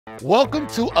Welcome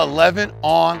to 11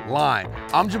 Online.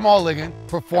 I'm Jamal Liggin,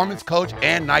 performance coach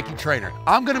and Nike trainer.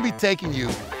 I'm gonna be taking you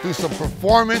through some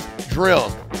performance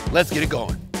drills. Let's get it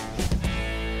going.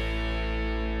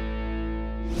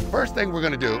 First thing we're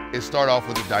gonna do is start off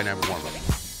with a dynamic warm-up.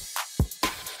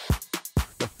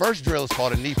 The first drill is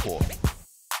called a knee pull.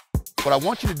 What I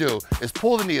want you to do is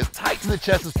pull the knee as tight to the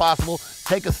chest as possible,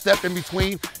 take a step in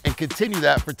between, and continue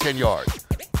that for 10 yards.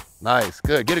 Nice,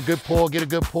 good. Get a good pull, get a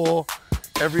good pull.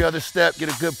 Every other step,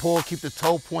 get a good pull. Keep the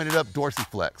toe pointed up,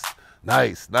 dorsiflex.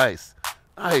 Nice, nice,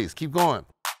 nice. Keep going.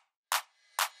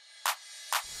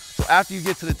 So after you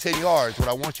get to the 10 yards, what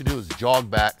I want you to do is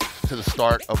jog back to the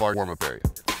start of our warm-up area.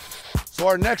 So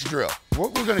our next drill,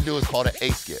 what we're gonna do is called an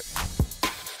A-skip.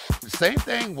 Same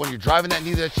thing when you're driving that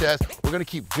knee to the chest. We're gonna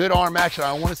keep good arm action.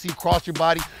 I wanna see you cross your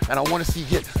body, and I wanna see you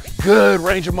get good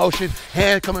range of motion.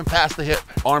 Hand coming past the hip.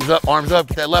 Arms up,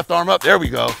 get that left arm up. There we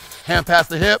go. Hand past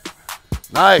the hip.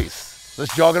 Nice.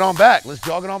 Let's jog it on back. Let's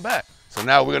jog it on back. So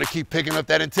now we're gonna keep picking up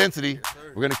that intensity.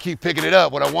 We're gonna keep picking it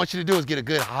up. What I want you to do is get a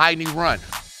good high knee run.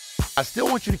 I still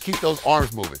want you to keep those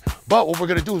arms moving. But what we're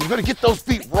gonna do is we're gonna get those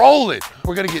feet rolling.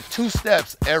 We're gonna get 2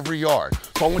 steps every yard.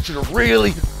 So I want you to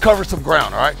really cover some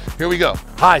ground, all right? Here we go.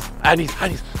 Highs, high knees, high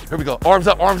knees. Here we go. Arms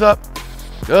up, arms up.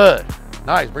 Good.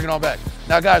 Nice, bring it on back.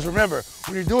 Now guys, remember,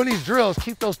 when you're doing these drills,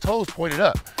 keep those toes pointed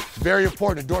up. It's very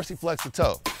important to dorsiflex the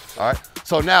toe, all right?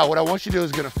 So now what I want you to do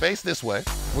is you're gonna face this way.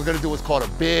 We're gonna do what's called a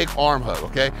big arm hug,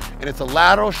 okay? And it's a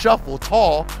lateral shuffle,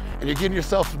 tall, and you're giving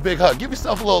yourself a big hug. Give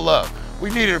yourself a little love. We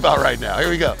need it about right now. Here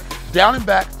we go. Down and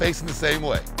back, facing the same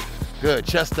way. Good,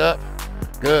 chest up.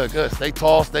 Good, good. Stay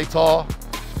tall, stay tall.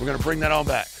 We're gonna bring that on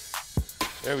back.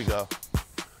 There we go.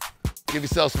 Give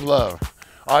yourself some love.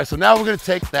 All right, so now we're gonna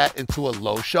take that into a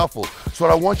low shuffle. So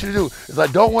what I want you to do is I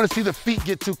don't wanna see the feet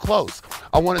get too close.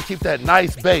 I wanna keep that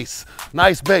nice base.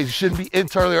 Nice base. You shouldn't be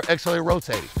internally or externally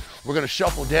rotating. We're gonna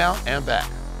shuffle down and back.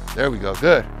 There we go,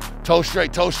 good. Toe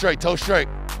straight, toe straight, toe straight.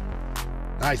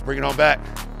 Nice, bring it on back.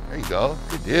 There you go,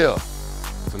 good deal.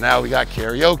 So now we got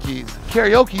karaokes.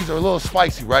 Karaokes are a little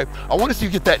spicy, right? I wanna see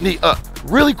you get that knee up,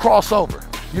 really cross over.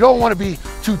 You don't wanna be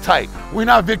too tight. We're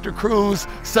not Victor Cruz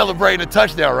celebrating a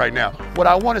touchdown right now. What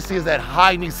I wanna see is that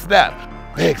high knee snap.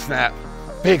 Big snap,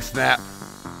 big snap,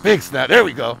 big snap. There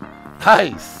we go,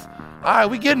 nice. All right,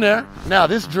 we getting there. Now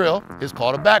this drill is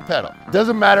called a back pedal.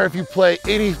 Doesn't matter if you play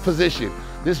any position.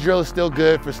 This drill is still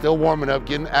good for still warming up,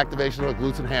 getting the activation of the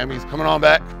glutes and hammies. Coming on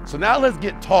back. So now let's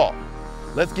get tall.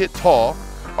 Let's get tall.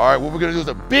 All right, what we're gonna do is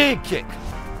a big kick,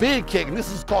 and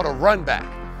this is called a run back.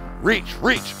 Reach,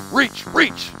 reach, reach,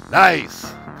 reach.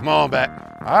 Nice. Come on back.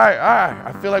 All right,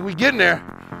 I feel like we getting there.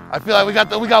 I feel like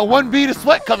we got 1 bead of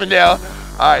sweat coming down.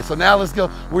 All right, so now let's go.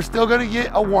 We're still gonna get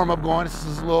a warm up going. This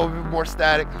is a little bit more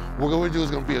static. What we're gonna do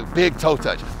is gonna be a big toe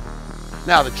touch.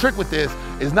 Now the trick with this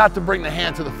is not to bring the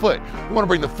hand to the foot. We wanna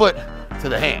bring the foot to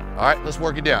the hand. All right, let's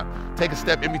work it down. Take a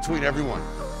step in between every one.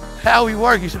 How we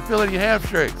work, you should feel it in your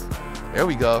hamstrings. There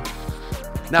we go.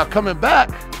 Now coming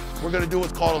back, we're gonna do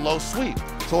what's called a low sweep.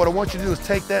 So what I want you to do is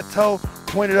take that toe,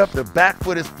 point it up, the back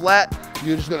foot is flat.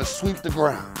 You're just gonna sweep the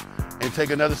ground and take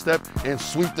another step and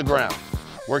sweep the ground.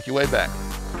 Work your way back.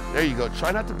 There you go.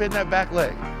 Try not to bend that back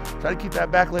leg. Try to keep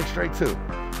that back leg straight too.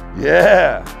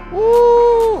 Yeah. Woo.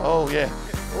 Oh yeah.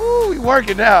 Woo, we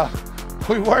working now.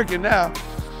 We working now.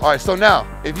 All right, so now,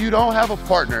 if you don't have a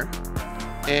partner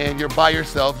and you're by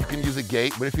yourself, you can use a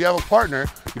gate. But if you have a partner,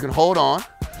 you can hold on.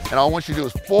 And all I want you to do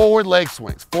is forward leg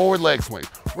swings, forward leg swings.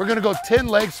 We're gonna go 10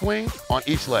 leg swings on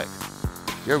each leg.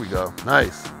 Here we go,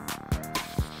 nice.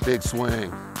 Big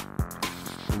swing.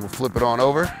 And we'll flip it on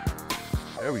over.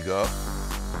 There we go.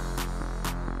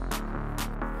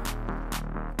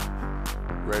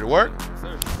 Ready to work? Yes,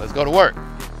 sir. Let's go to work.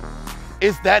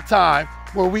 It's that time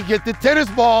where we get the tennis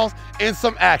balls in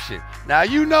some action. Now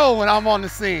you know when I'm on the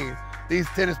scene, these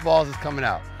tennis balls is coming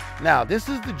out. Now this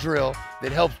is the drill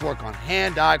that helps work on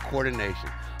hand-eye coordination.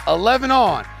 11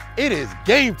 on, it is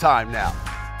game time now.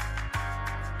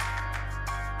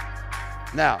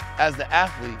 Now, as the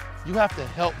athlete, you have to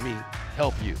help me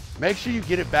help you. Make sure you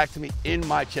get it back to me in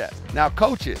my chest. Now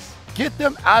coaches, get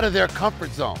them out of their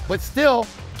comfort zone, but still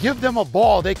give them a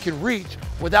ball they can reach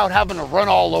without having to run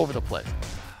all over the place.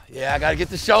 Yeah, I gotta get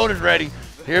the shoulders ready.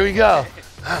 Here we go.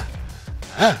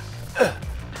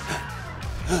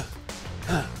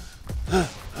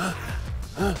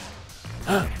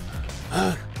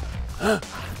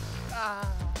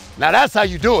 Now that's how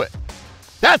you do it.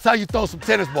 That's how you throw some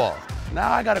tennis balls.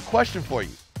 Now I got a question for you.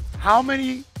 How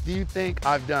many do you think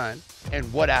I've done and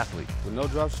what athlete? With no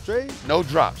drop straight? No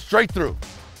drop, straight through.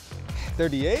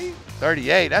 38?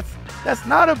 38, that's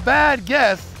not a bad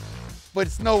guess. but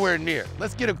it's nowhere near.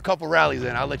 Let's get a couple rallies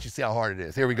in. I'll let you see how hard it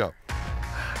is. Here we go.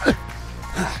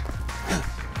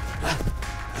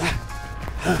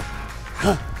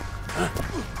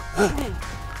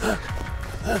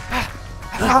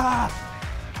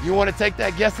 You want to take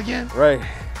that guess again? Right.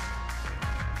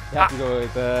 You have to go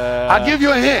with, I'll give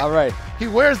you a hint. All right. He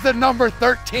wears the number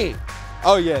 13.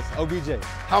 Oh, yes, OBJ.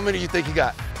 How many do you think he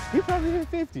got? He probably hit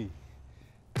 50.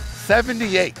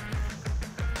 78.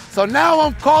 So now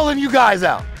I'm calling you guys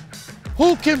out.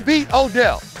 Who can beat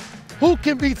Odell? Who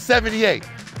can beat 78?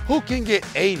 Who can get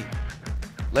 80?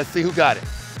 Let's see who got it.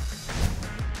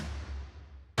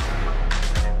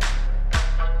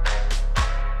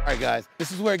 All right, guys,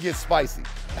 this is where it gets spicy.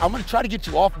 I'm gonna try to get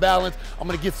you off balance. I'm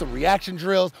gonna get some reaction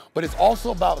drills, but it's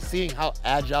also about seeing how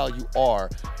agile you are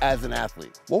as an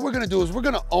athlete. What we're gonna do is we're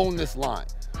gonna own this line.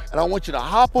 And I want you to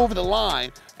hop over the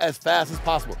line as fast as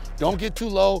possible. Don't get too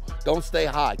low, don't stay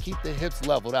high. Keep the hips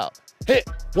leveled out. Hit,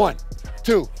 1,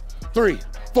 2, 3,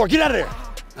 4, get out of there.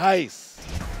 Nice.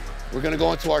 We're gonna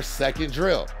go into our second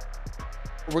drill.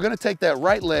 We're gonna take that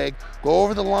right leg, go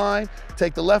over the line,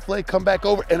 take the left leg, come back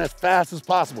over, and as fast as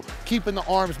possible, keeping the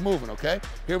arms moving, okay?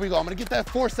 Here we go, I'm gonna get that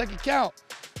 4-second count.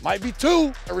 Might be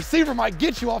 2, a receiver might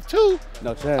get you off 2.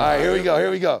 No chance. All right, here we go, here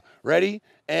we go. Ready,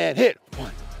 and hit.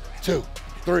 1, 2,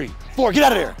 3, 4, get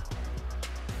out of there.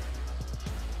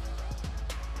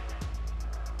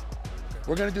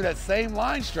 We're gonna do that same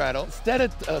line straddle. Instead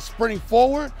of sprinting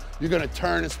forward, you're gonna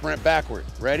turn and sprint backward.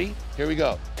 Ready? Here we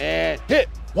go. And hit.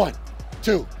 1,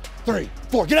 2, 3,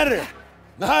 4, get out of there.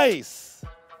 Nice.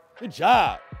 Good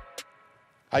job.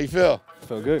 How you feel?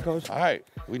 Feel good, coach. All right,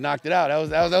 we knocked it out.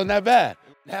 That wasn't that bad.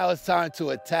 Now it's time to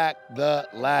attack the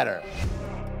ladder.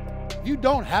 If you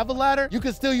don't have a ladder, you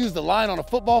can still use the line on a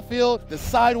football field, the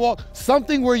sidewalk,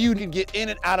 something where you can get in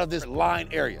and out of this line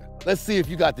area. Let's see if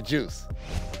you got the juice.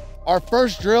 Our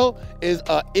first drill is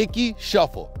a icky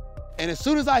shuffle. And as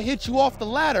soon as I hit you off the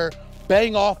ladder,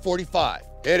 bang off 45.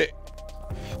 Hit it.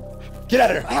 Get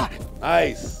out of there.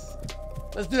 Nice.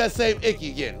 Let's do that same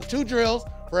icky again. 2 drills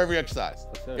for every exercise.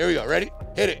 Here we go. Ready?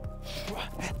 Hit it.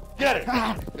 Get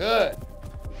out of there. Good.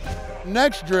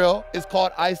 Next drill is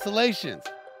called isolations.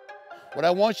 What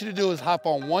I want you to do is hop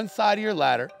on one side of your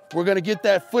ladder. We're gonna get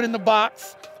that foot in the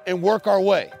box and work our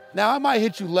way. Now I might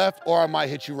hit you left or I might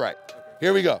hit you right.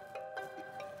 Here we go.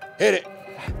 Hit it.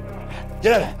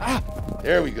 Get out of there.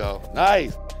 There we go.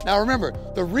 Nice. Now remember,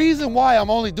 the reason why I'm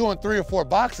only doing 3 or 4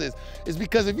 boxes is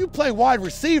because if you play wide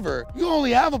receiver, you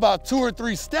only have about 2 or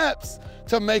 3 steps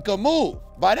to make a move.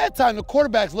 By that time, the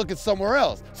quarterback's looking somewhere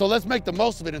else. So let's make the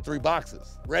most of it in 3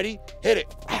 boxes. Ready? Hit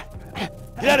it.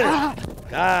 Get out of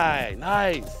there.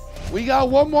 Nice. We got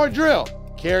one more drill.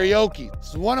 Karaoke. This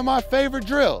is one of my favorite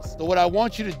drills. So what I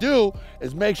want you to do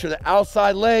is make sure the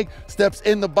outside leg steps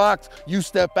in the box, you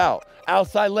step out.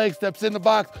 Outside leg steps in the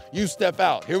box, you step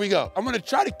out. Here we go. I'm gonna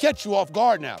try to catch you off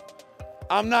guard now.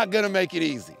 I'm not gonna make it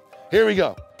easy. Here we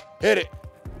go. Hit it.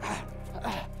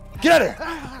 Get out of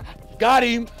there. Got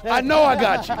him. I know I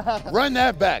got you. Run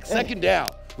that back. 2nd down.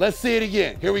 Let's see it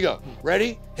again. Here we go.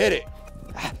 Ready? Hit it.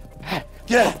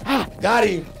 Get out. Got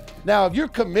him. Now, if you're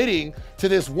committing to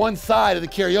this one side of the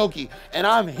karaoke and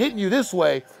I'm hitting you this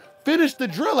way, finish the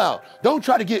drill out. Don't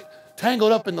try to get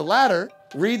tangled up in the ladder.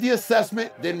 Read the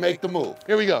assessment, then make the move.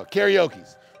 Here we go,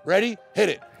 karaoke's. Ready? Hit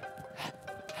it.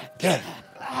 Get it.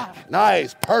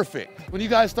 Nice, perfect. When you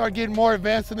guys start getting more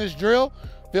advanced in this drill,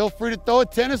 feel free to throw a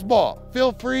tennis ball.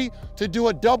 Feel free to do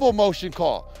a double motion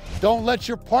call. Don't let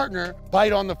your partner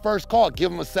bite on the first call. Give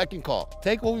them a second call.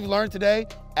 Take what we've learned today,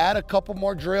 add a couple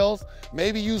more drills,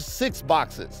 maybe use 6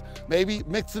 boxes. Maybe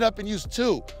mix it up and use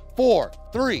 2, 4,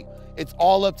 3. It's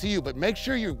all up to you, but make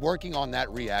sure you're working on that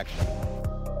reaction.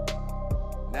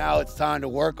 Now it's time to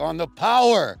work on the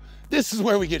power. This is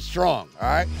where we get strong, all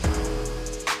right?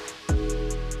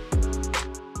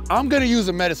 I'm gonna use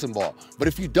a medicine ball, but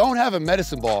if you don't have a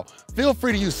medicine ball, feel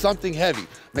free to use something heavy.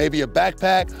 Maybe a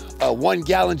backpack, a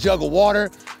 1-gallon jug of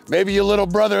water, maybe your little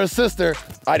brother or sister.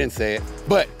 I didn't say it,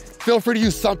 but feel free to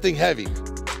use something heavy.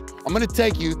 I'm gonna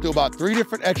take you through about 3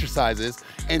 different exercises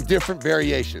and different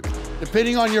variations.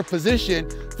 Depending on your position,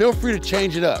 feel free to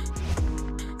change it up.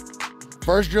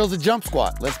 First drill is a jump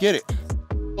squat. Let's get it.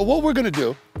 So what we're gonna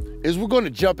do is we're gonna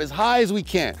jump as high as we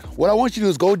can. What I want you to do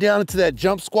is go down into that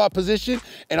jump squat position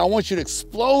and I want you to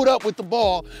explode up with the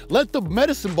ball. Let the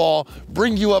medicine ball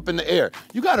bring you up in the air.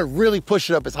 You gotta really push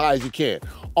it up as high as you can.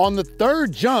 On the 3rd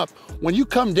jump, when you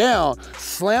come down,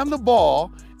 slam the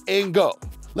ball and go.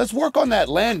 Let's work on that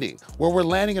landing where we're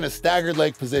landing in a staggered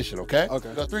leg position, okay?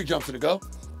 Okay. Got 3 jumps in a go.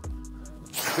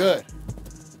 Good.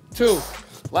 2,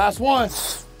 last one.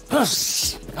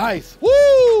 Nice.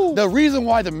 Woo! The reason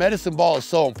why the medicine ball is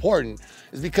so important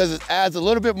is because it adds a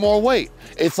little bit more weight.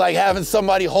 It's like having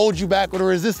somebody hold you back with a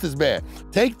resistance band.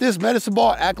 Take this medicine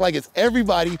ball, act like it's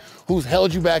everybody who's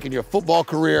held you back in your football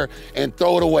career, and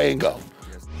throw it away and go.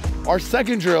 Our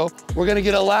second drill, we're gonna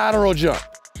get a lateral jump.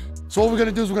 So what we're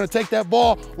gonna do is we're gonna take that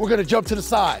ball, we're gonna jump to the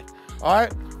side, all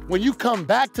right? When you come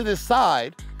back to this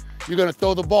side, you're gonna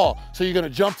throw the ball. So you're gonna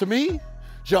jump to me,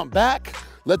 jump back,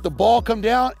 let the ball come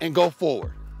down and go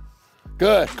forward.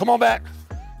 Good, come on back.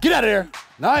 Get out of there,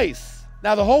 nice.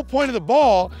 Now the whole point of the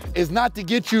ball is not to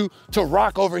get you to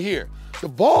rock over here. The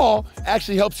ball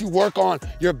actually helps you work on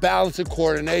your balance and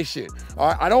coordination. All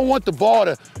right, I don't want the ball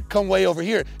to come way over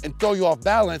here and throw you off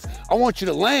balance. I want you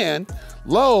to land,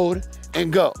 load,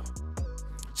 and go.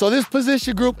 So this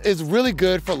position group is really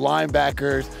good for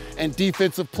linebackers and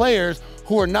defensive players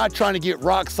who are not trying to get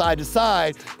rock side to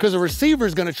side, because the receiver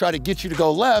is gonna try to get you to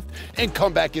go left and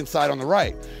come back inside on the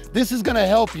right. This is gonna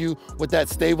help you with that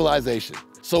stabilization.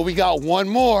 So we got one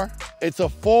more. It's a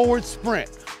forward sprint.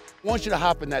 I want you to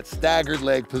hop in that staggered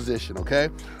leg position, okay?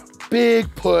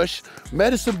 Big push,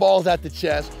 medicine ball's at the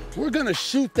chest. We're gonna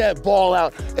shoot that ball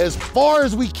out as far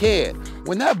as we can.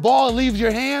 When that ball leaves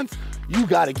your hands, you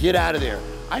gotta get out of there.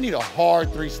 I need a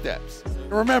hard 3 steps.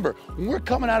 And remember, when we're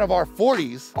coming out of our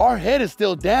 40s, our head is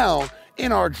still down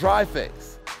in our dry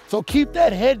phase. So keep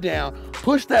that head down,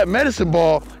 push that medicine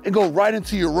ball, and go right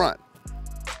into your run.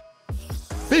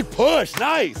 Big push,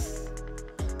 nice.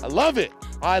 I love it,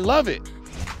 I love it.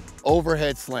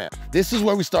 Overhead slam. This is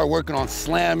where we start working on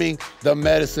slamming the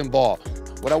medicine ball.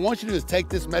 What I want you to do is take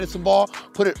this medicine ball,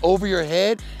 put it over your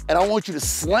head, and I want you to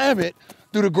slam it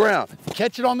through the ground.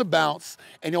 Catch it on the bounce,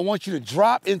 and I want you to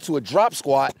drop into a drop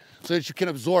squat so that you can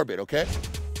absorb it, okay?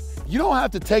 You don't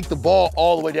have to take the ball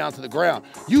all the way down to the ground.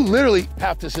 You literally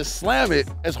have to just slam it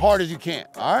as hard as you can,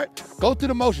 all right? Go through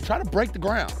the motion, try to break the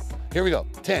ground. Here we go,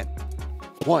 10,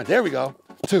 1, there we go,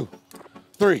 2,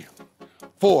 3,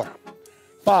 4,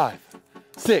 5,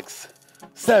 6,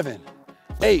 7,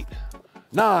 8,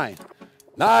 9.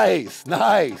 Nice,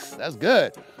 nice, that's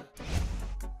good.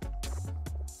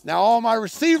 Now all my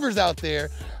receivers out there,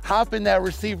 hop in that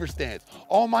receiver stance.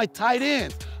 All my tight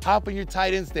ends, hop in your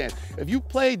tight end stance. If you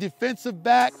play defensive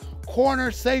back,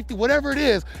 corner, safety, whatever it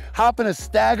is, hop in a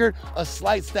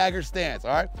slight staggered stance,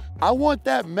 all right? I want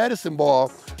that medicine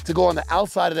ball to go on the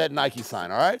outside of that Nike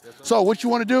sign, all right? So what you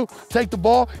wanna do, take the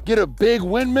ball, get a big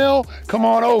windmill, come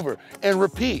on over, and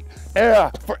repeat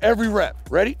for every rep.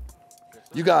 Ready?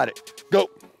 You got it, go.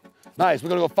 Nice, we're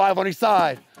gonna go 5 on each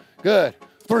side. Good,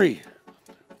 3,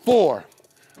 4,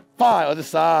 5, other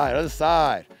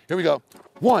side. Here we go.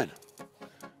 1,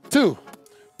 2,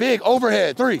 big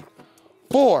overhead, 3,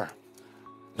 4,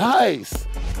 nice.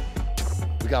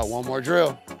 We got one more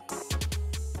drill.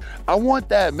 I want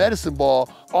that medicine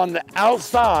ball on the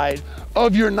outside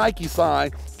of your Nike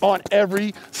sign on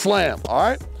every slam, all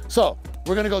right? So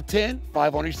we're gonna go 10,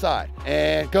 5 on each side,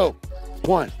 and go.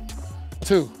 1,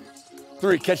 2,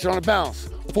 3, catch it on the bounce.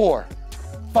 4,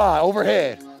 5,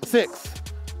 overhead, 6,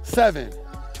 7,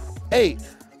 8,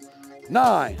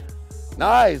 9.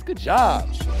 Nice, good job.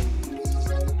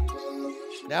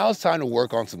 Now it's time to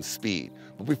work on some speed.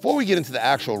 But before we get into the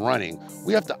actual running,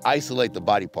 we have to isolate the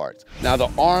body parts. Now the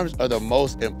arms are the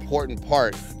most important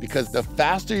part, because the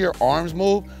faster your arms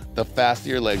move, the faster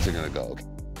your legs are gonna go.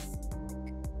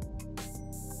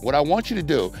 What I want you to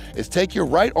do is take your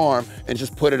right arm and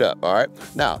just put it up, all right?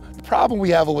 Now, the problem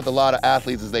we have with a lot of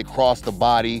athletes is they cross the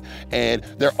body and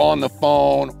they're on the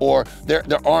phone, or their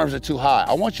arms are too high.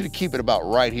 I want you to keep it about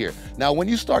right here. Now, when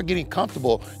you start getting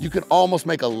comfortable, you can almost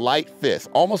make a light fist,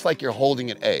 almost like you're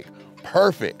holding an egg.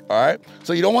 Perfect, all right?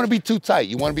 So you don't wanna be too tight,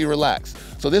 you wanna be relaxed.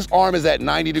 So this arm is at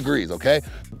 90 degrees, okay?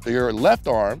 Your left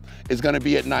arm is gonna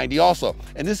be at 90 also.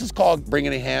 And this is called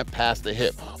bringing a hand past the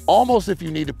hip. Almost if you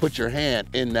need to put your hand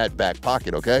in that back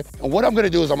pocket, okay? And what I'm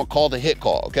gonna do is I'm gonna call the hit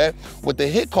call, okay? What the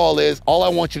hit call is, all I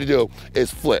want you to do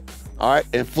is flip, all right?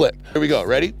 And flip. Here we go,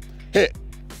 ready? Hit.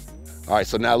 All right,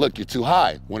 so now look, you're too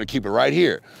high. Wanna keep it right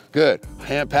here. Good,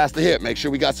 hand past the hip. Make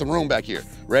sure we got some room back here.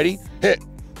 Ready? Hit.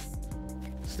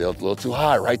 Still a little too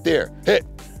high, right there. Hit.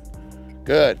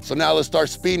 Good, so now let's start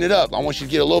speeding it up. I want you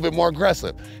to get a little bit more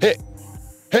aggressive. Hit,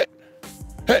 hit,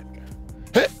 hit,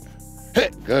 hit,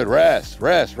 hit. Good, rest,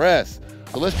 rest, rest.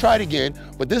 So let's try it again,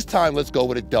 but this time let's go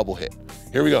with a double hit.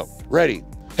 Here we go, ready,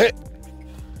 hit,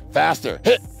 faster,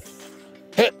 hit,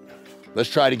 hit. Let's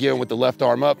try it again with the left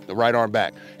arm up, the right arm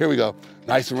back. Here we go,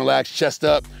 nice and relaxed, chest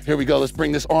up. Here we go, let's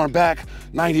bring this arm back,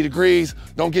 90 degrees.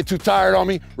 Don't get too tired on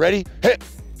me. Ready, hit.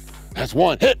 That's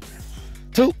 1, hit,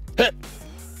 2, hit,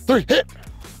 3, hit,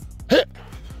 hit.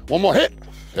 One more hit,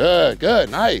 Good, good,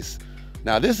 nice.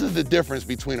 Now this is the difference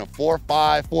between a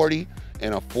 4.5 40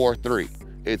 and a 4.3.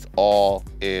 It's all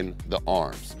in the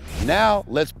arms. Now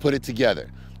let's put it together.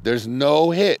 There's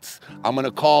no hits. I'm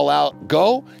gonna call out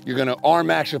go. You're gonna arm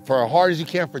action for as hard as you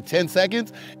can for 10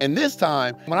 seconds. And this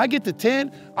time, when I get to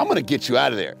 10, I'm gonna get you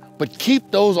out of there. But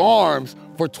keep those arms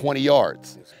for 20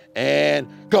 yards. And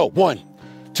go, 1,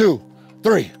 2,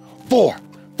 3, 4,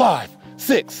 5,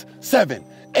 6, 7,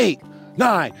 8,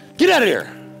 9. Get out of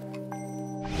here.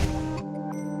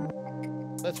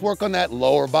 Let's work on that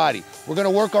lower body. We're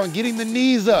gonna work on getting the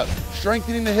knees up,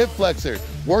 strengthening the hip flexors,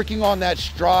 working on that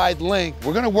stride length.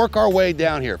 We're gonna work our way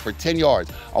down here for 10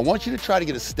 yards. I want you to try to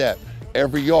get a step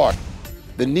every yard.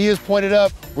 The knee is pointed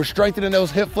up. We're strengthening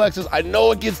those hip flexors. I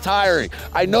know it gets tiring.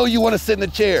 I know you wanna sit in the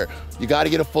chair. You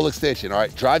gotta get a full extension, all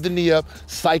right? Drive the knee up,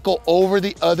 cycle over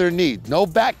the other knee. No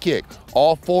back kick,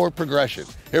 all forward progression.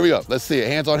 Here we go, let's see it.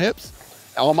 Hands on hips,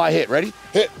 on my hit, ready?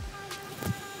 Hit,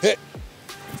 hit,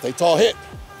 stay tall, hit.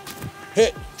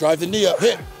 Hit, drive the knee up,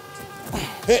 hit,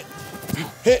 hit,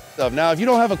 hit. Now, if you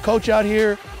don't have a coach out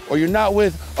here or you're not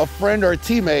with a friend or a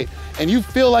teammate and you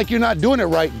feel like you're not doing it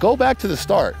right, go back to the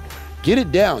start. Get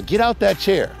it down, get out that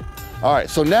chair. All right,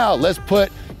 so now let's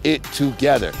put it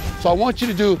together. So I want you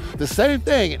to do the same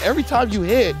thing, and every time you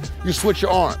hit, you switch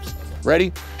your arms.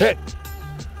 Ready? Hit,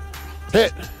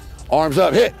 hit, arms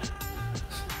up, hit,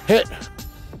 hit.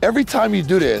 Every time you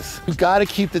do this, you gotta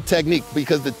keep the technique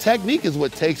because the technique is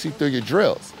what takes you through your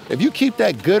drills. If you keep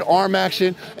that good arm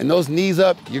action and those knees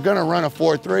up, you're gonna run a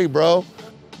 4.3, bro.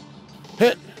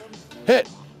 Hit, hit,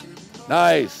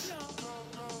 nice.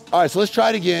 All right, so let's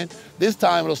try it again. This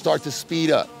time it'll start to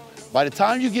speed up. By the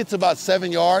time you get to about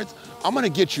 7 yards, I'm gonna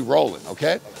get you rolling,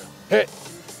 okay? Hit,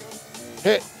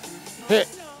 hit, hit,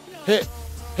 hit,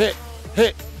 hit,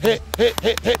 hit, hit, hit,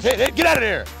 hit, hit, hit, get out of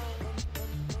there.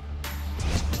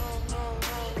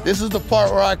 This is the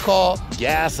part where I call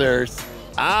gassers.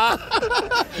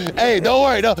 Ah, hey, don't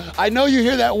worry. No, I know you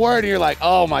hear that word and you're like,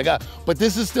 oh my God, but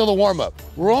this is still the warm up.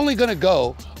 We're only gonna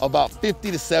go about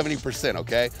 50 to 70%,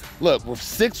 okay? Look, we're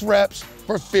 6 reps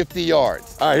for 50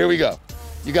 yards. All right, here we go.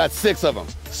 You got 6 of them.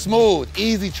 Smooth,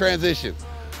 easy transition.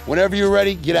 Whenever you're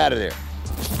ready, get out of there.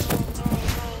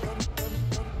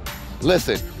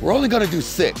 Listen, we're only gonna do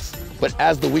 6, but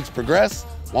as the weeks progress,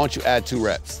 why don't you add 2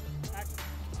 reps?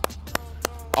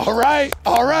 All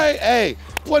right, hey,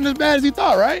 wasn't as bad as you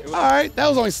thought, right? All right, that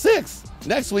was only 6.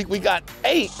 Next week, we got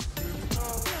 8.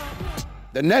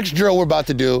 The next drill we're about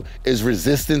to do is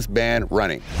resistance band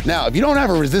running. Now, if you don't have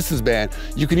a resistance band,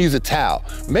 you can use a towel.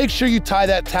 Make sure you tie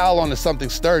that towel onto something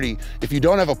sturdy if you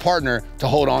don't have a partner to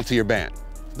hold onto your band.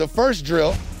 The first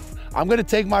drill, I'm gonna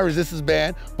take my resistance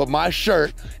band, but my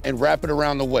shirt, and wrap it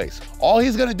around the waist. All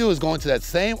he's gonna do is go into that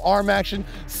same arm action,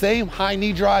 same high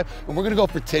knee drive, and we're gonna go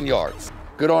for 10 yards.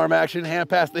 Good arm action, hand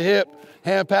past the hip,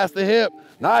 hand past the hip.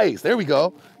 Nice, there we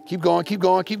go. Keep going, keep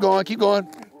going, keep going, keep going.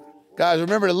 Guys,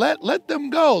 remember to let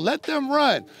them go, let them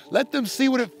run. Let them see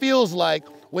what it feels like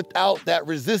without that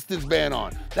resistance band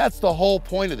on. That's the whole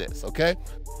point of this, okay?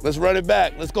 Let's run it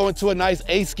back. Let's go into a nice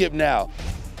A skip now.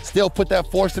 Still put that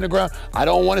force in the ground. I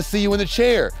don't want to see you in the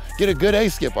chair. Get a good A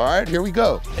skip, all right? Here we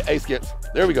go. A skips,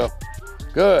 there we go.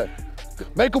 Good.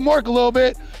 Make them work a little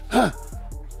bit.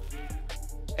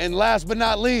 And last but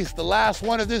not least, the last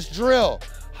one of this drill,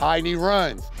 high knee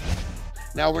runs.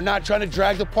 Now we're not trying to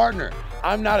drag the partner.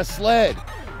 I'm not a sled,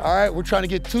 all right? We're trying to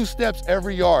get 2 steps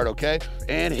every yard, okay?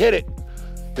 And hit it.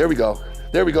 There we go,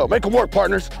 there we go. Make them work,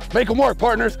 partners. Make them work,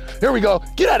 partners. Here we go,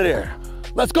 get out of there.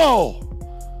 Let's go.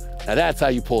 Now that's how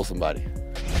you pull somebody.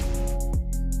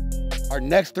 Our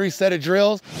next 3 set of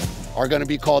drills are gonna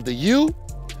be called the U,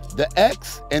 the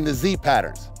X, and the Z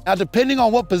patterns. Now, depending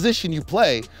on what position you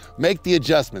play, make the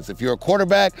adjustments. If you're a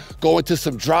quarterback, go into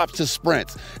some drops to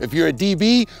sprints. If you're a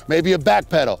DB, maybe a back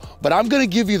pedal. But I'm gonna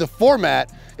give you the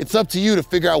format. It's up to you to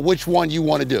figure out which one you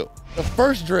wanna do. The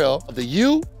first drill, the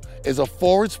U, is a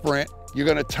forward sprint. You're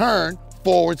gonna turn,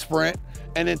 forward sprint,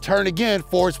 and then turn again,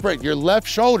 forward sprint. Your left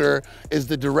shoulder is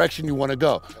the direction you wanna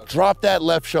go. Drop that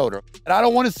left shoulder. And I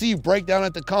don't wanna see you break down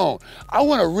at the cone. I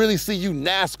wanna really see you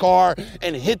NASCAR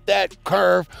and hit that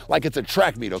curve like it's a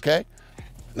track meet, okay?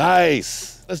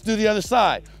 Nice. Let's do the other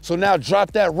side. So now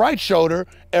drop that right shoulder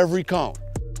every cone.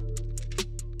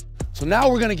 So now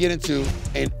we're gonna get into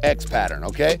an X pattern,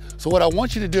 okay? So what I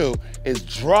want you to do is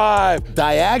drive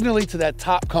diagonally to that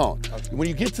top cone. When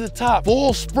you get to the top,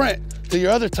 full sprint to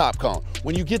your other top cone.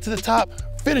 When you get to the top,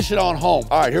 finish it on home.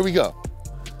 All right, here we go.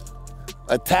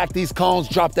 Attack these cones,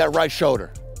 drop that right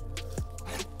shoulder.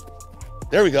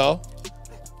 There we go.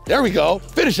 There we go,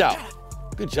 finish out.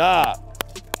 Good job.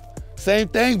 Same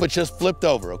thing, but just flipped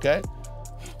over, okay?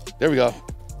 There we go.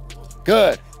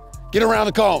 Good. Get around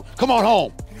the cone. Come on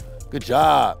home. Good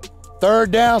job.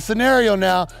 Third down scenario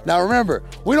now. Now remember,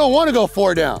 we don't want to go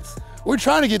 4 downs. We're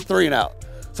trying to get 3 and out.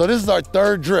 So this is our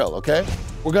third drill, okay?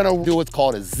 We're gonna do what's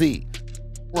called a Z.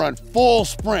 Run full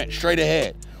sprint straight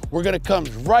ahead. We're gonna come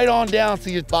right on down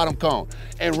to your bottom cone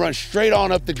and run straight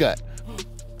on up the gut.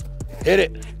 Hit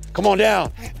it. Come on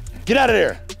down. Get out of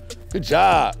there. Good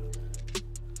job.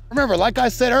 Remember, like I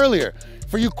said earlier,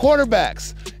 for you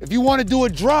quarterbacks, if you want to do a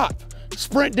drop,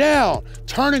 sprint down,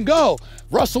 turn and go.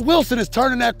 Russell Wilson is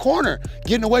turning that corner,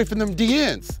 getting away from them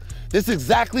DNs. This is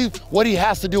exactly what he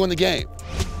has to do in the game.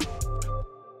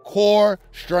 Core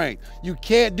strength. You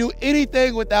can't do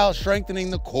anything without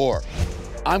strengthening the core.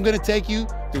 I'm gonna take you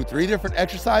through 3 different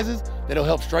exercises that'll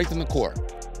help strengthen the core.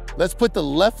 Let's put the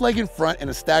left leg in front in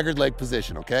a staggered leg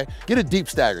position, okay? Get a deep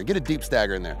stagger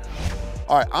in there.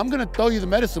 All right, I'm gonna throw you the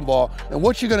medicine ball, and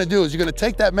what you're gonna do is you're gonna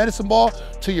take that medicine ball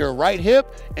to your right hip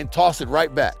and toss it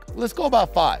right back. Let's go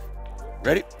about 5.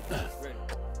 Ready?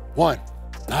 1,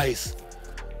 nice.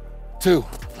 2,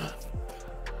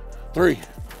 3,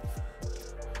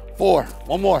 4,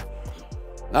 1 more,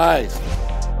 nice.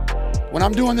 When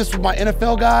I'm doing this with my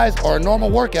NFL guys or a normal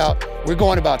workout, we're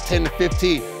going about 10 to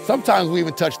 15. Sometimes we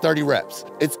even touch 30 reps.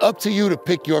 It's up to you to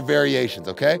pick your variations,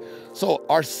 okay? So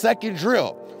our second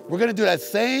drill, we're gonna do that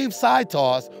same side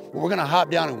toss, but we're gonna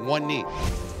hop down in 1 knee.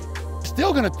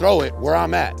 Still gonna throw it where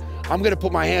I'm at. I'm gonna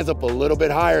put my hands up a little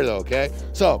bit higher though, okay?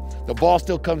 So the ball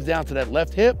still comes down to that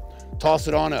left hip, toss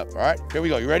it on up, all right? Here we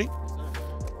go, you ready?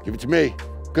 Give it to me.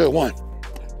 Good, 1,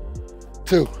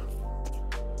 2,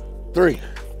 3,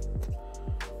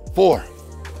 4,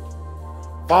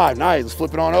 5, nice, let's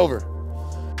flip it on over.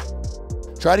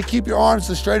 Try to keep your arms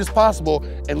as straight as possible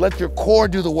and let your core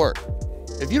do the work.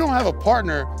 If you don't have a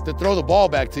partner to throw the ball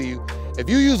back to you, if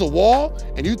you use a wall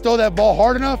and you throw that ball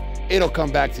hard enough, it'll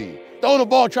come back to you. Throw the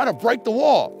ball, try to break the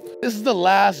wall. This is the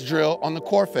last drill on the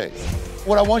core phase.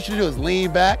 What I want you to do is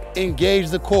lean back, engage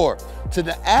the core.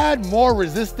 To add more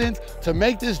resistance, to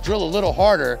make this drill a little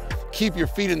harder, keep your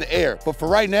feet in the air. But for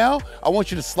right now, I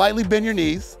want you to slightly bend your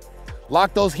knees,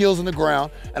 lock those heels in the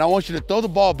ground, and I want you to throw the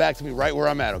ball back to me right where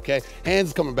I'm at, okay?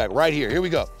 Hands coming back right here. Here we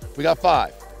go. We got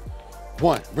 5.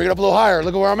 1, bring it up a little higher.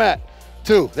 Look at where I'm at.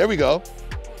 2, there we go.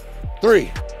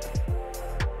 3.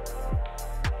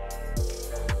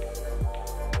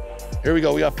 Here we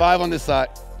go. We got 5 on this side.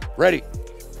 Ready?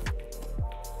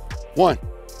 1.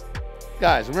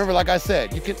 Guys, remember, like I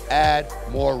said, you can add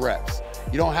more reps.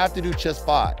 You don't have to do just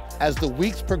 5. As the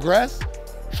weeks progress,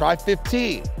 try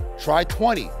 15, try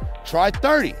 20, try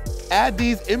 30. Add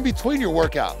these in between your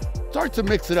workout. Start to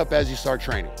mix it up as you start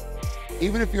training.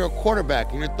 Even if you're a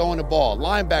quarterback and you're throwing the ball,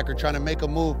 linebacker trying to make a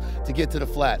move to get to the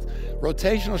flats,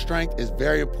 rotational strength is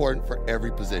very important for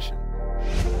every position.